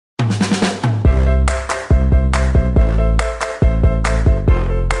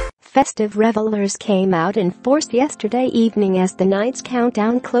Festive revellers came out in force yesterday evening as the nights count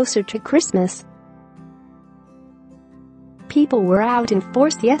down closer to Christmas. People were out in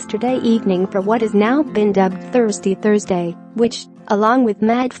force yesterday evening for what has now been dubbed Thirsty Thursday, which, along with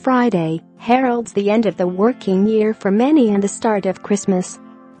Mad Friday, heralds the end of the working year for many and the start of Christmas.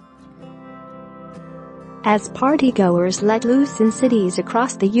 As partygoers let loose in cities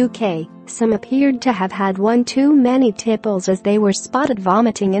across the UK, some appeared to have had one too many tipples as they were spotted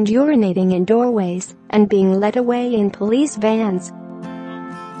vomiting and urinating in doorways and being led away in police vans.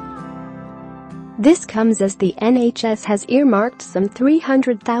 This comes as the NHS has earmarked some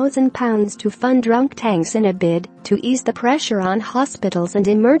 £300,000 to fund drunk tanks in a bid to ease the pressure on hospitals and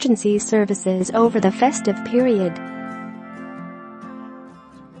emergency services over the festive period.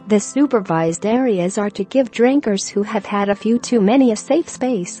 The supervised areas are to give drinkers who have had a few too many a safe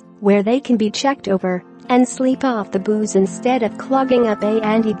space where they can be checked over and sleep off the booze instead of clogging up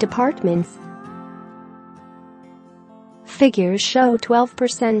A&E departments. Figures show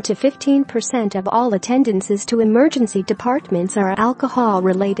 12% to 15% of all attendances to emergency departments are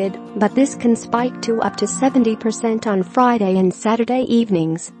alcohol-related, but this can spike to up to 70% on Friday and Saturday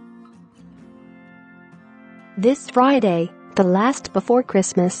evenings. This Friday, the last before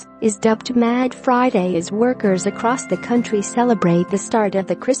Christmas, is dubbed Mad Friday as workers across the country celebrate the start of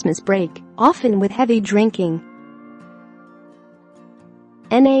the Christmas break, often with heavy drinking.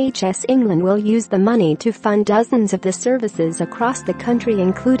 NHS England will use the money to fund dozens of the services across the country,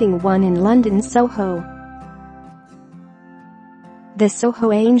 including one in London's Soho. The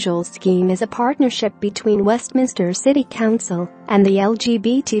Soho Angels scheme is a partnership between Westminster City Council and the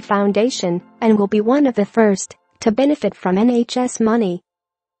LGBT Foundation and will be one of the first to benefit from NHS money.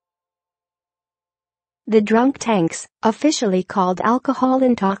 The drunk tanks, officially called Alcohol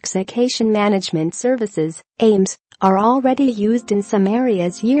Intoxication Management Services, AIMS, are already used in some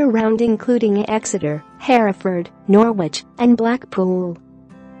areas year-round, including Exeter, Hereford, Norwich, and Blackpool.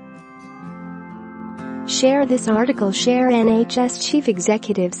 Share this article. Share. NHS Chief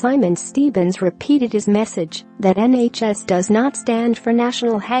Executive Simon Stevens repeated his message that NHS does not stand for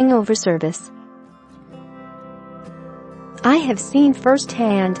National Hangover Service. I have seen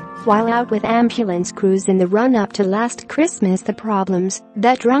firsthand, while out with ambulance crews in the run-up to last Christmas, the problems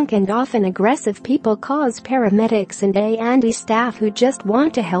that drunk and often aggressive people cause paramedics and A&E staff who just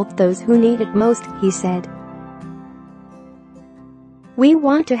want to help those who need it most, he said. We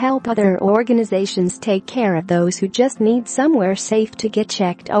want to help other organizations take care of those who just need somewhere safe to get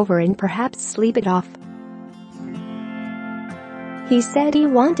checked over and perhaps sleep it off. He said he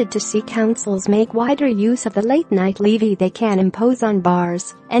wanted to see councils make wider use of the late-night levy they can impose on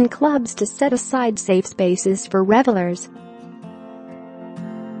bars and clubs to set aside safe spaces for revellers.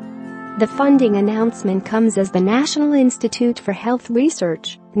 The funding announcement comes as the National Institute for Health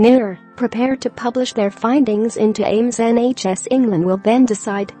Research, NIR, prepare to publish their findings into AIMS. NHS England will then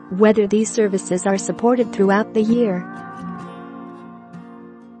decide whether these services are supported throughout the year.